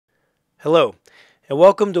Hello, and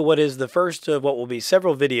welcome to what is the first of what will be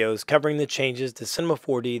several videos covering the changes to Cinema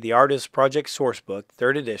 4D The Artist Project Sourcebook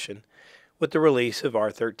 3rd edition with the release of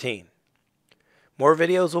R13. More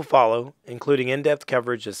videos will follow, including in-depth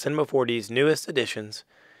coverage of Cinema 4D's newest additions,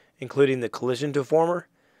 including the Collision Deformer,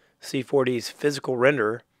 C4D's Physical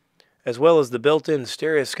Renderer, as well as the built-in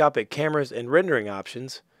stereoscopic cameras and rendering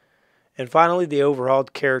options, and finally the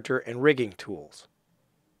overhauled character and rigging tools.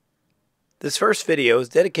 This first video is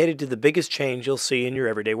dedicated to the biggest change you'll see in your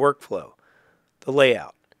everyday workflow, the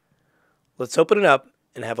layout. Let's open it up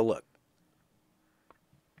and have a look.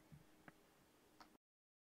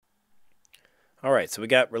 Alright, so we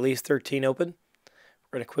got Release 13 open.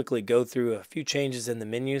 We're going to quickly go through a few changes in the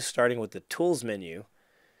menu, starting with the Tools menu.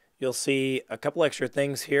 You'll see a couple extra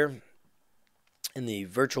things here in the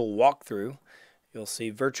Virtual Walkthrough. You'll see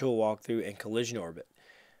Virtual Walkthrough and Collision Orbit.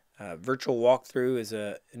 Virtual Walkthrough is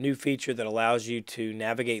a new feature that allows you to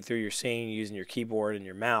navigate through your scene using your keyboard and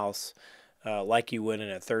your mouse like you would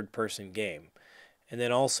in a third-person game. And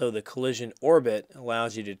then also the Collision Orbit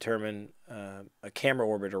allows you to determine a camera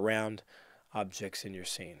orbit around objects in your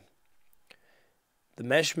scene. The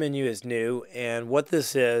Mesh menu is new, and what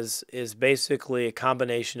this is basically a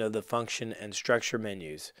combination of the function and structure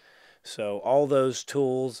menus. So all those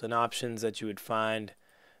tools and options that you would find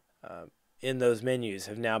in those menus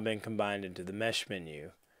have now been combined into the Mesh menu.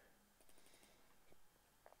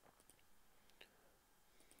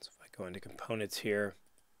 So if I go into Components here,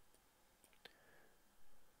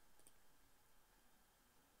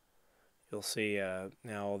 you'll see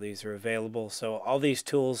now all these are available. So all these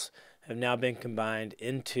tools have now been combined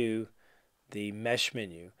into the Mesh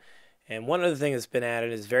menu. And one other thing that's been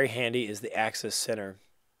added is very handy is the Axis Center.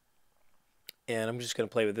 And I'm just going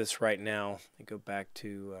to play with this right now. Let me go back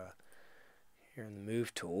to here in the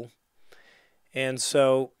Move tool. And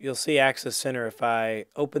so you'll see Axis Center. If I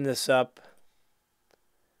open this up,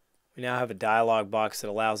 we now have a dialog box that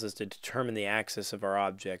allows us to determine the axis of our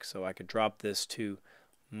object. So I could drop this to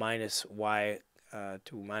minus Y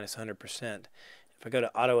to minus 100%. If I go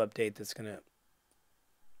to Auto Update, that's going to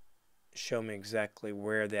show me exactly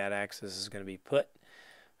where that axis is going to be put.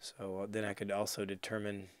 So then I could also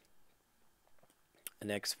determine an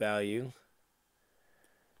X value.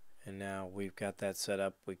 And now we've got that set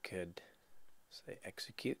up. We could say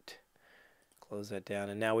execute, close that down,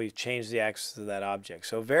 and now we've changed the axis of that object.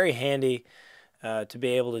 So very handy to be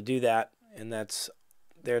able to do that, and that's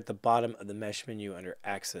there at the bottom of the Mesh menu under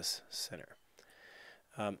Axis Center.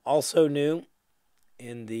 Also new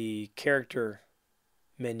in the Character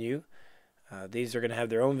menu, these are going to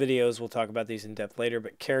have their own videos. We'll talk about these in depth later,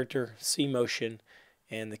 but Character, C-Motion,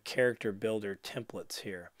 and the Character Builder templates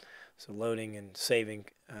here. So loading and saving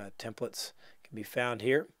templates can be found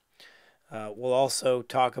here. We'll also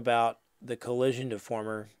talk about the Collision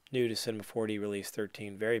Deformer, new to Cinema 4D Release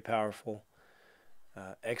 13. Very powerful,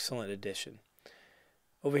 excellent addition.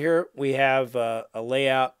 Over here we have a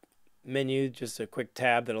layout menu, just a quick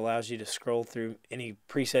tab that allows you to scroll through any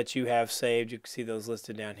presets you have saved. You can see those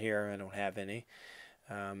listed down here. I don't have any.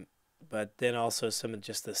 But then also some of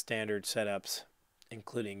just the standard setups,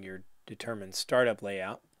 including your determined startup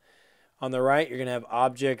layout. On the right, you're going to have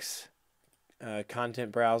objects,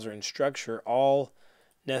 content browser, and structure all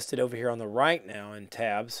nested over here on the right now in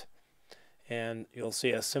tabs. And you'll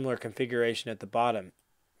see a similar configuration at the bottom.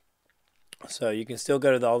 So you can still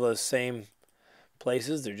go to all those same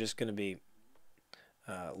places. They're just going to be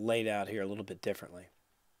laid out here a little bit differently.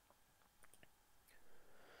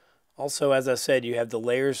 Also, as I said, you have the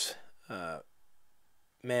Layers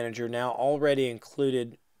Manager now already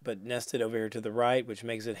included but nested over here to the right, which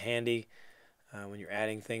makes it handy when you're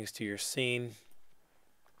adding things to your scene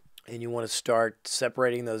and you want to start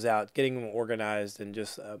separating those out, getting them organized, and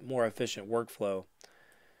just a more efficient workflow.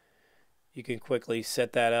 You can quickly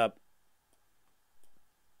set that up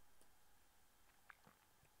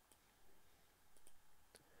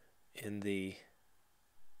in the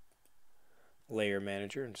Layer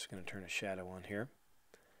Manager. I'm just going to turn a shadow on here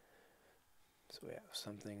so we have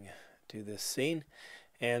something to this scene.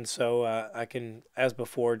 And so I can, as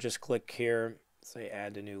before, just click here, say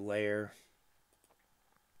add a new layer.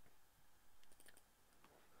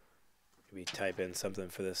 Maybe type in something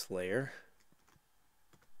for this layer.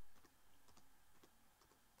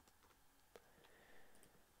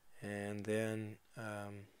 And then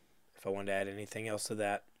if I wanted to add anything else to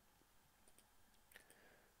that,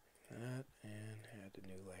 and add a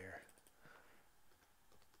new layer.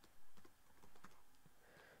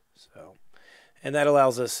 So. And that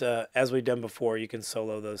allows us, as we've done before, you can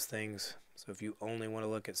solo those things. So if you only want to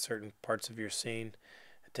look at certain parts of your scene,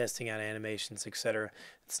 testing out animations, etc.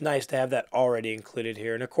 It's nice to have that already included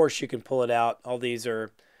here. And of course you can pull it out. All these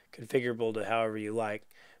are configurable to however you like,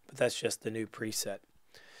 but that's just the new preset.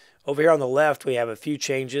 Over here on the left we have a few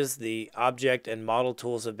changes. The object and model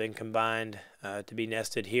tools have been combined to be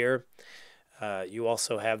nested here. You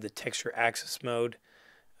also have the texture axis mode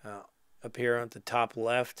up here at the top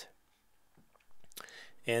left.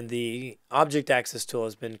 And the object axis tool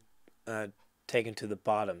has been taken to the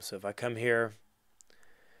bottom. So if I come here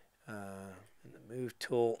in the move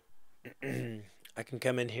tool, I can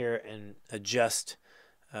come in here and adjust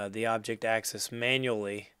the object axis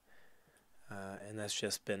manually, and that's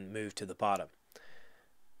just been moved to the bottom.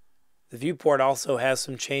 The viewport also has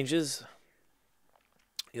some changes.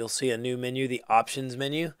 You'll see a new menu, the options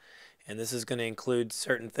menu, and this is going to include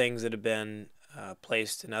certain things that have been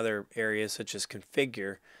placed in other areas such as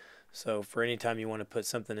configure. So for any time you want to put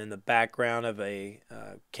something in the background of a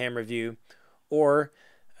camera view, or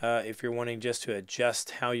if you're wanting just to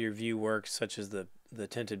adjust how your view works, such as the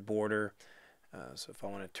tinted border. So if I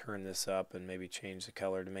want to turn this up and maybe change the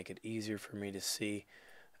color to make it easier for me to see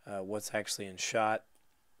what's actually in shot,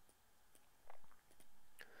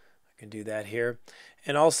 I can do that here.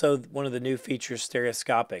 And also one of the new features,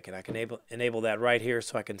 stereoscopic, and I can enable that right here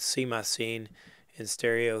so I can see my scene in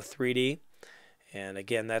stereo 3D. And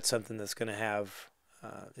again, that's something that's going to have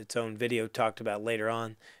its own video talked about later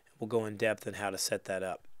on. We'll go in depth on how to set that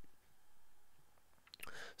up.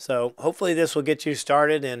 So hopefully this will get you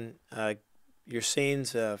started in your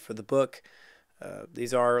scenes for the book.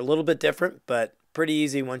 These are a little bit different, but pretty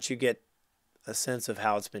easy once you get a sense of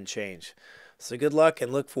how it's been changed. So good luck,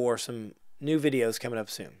 and look for some new videos coming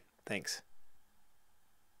up soon. Thanks.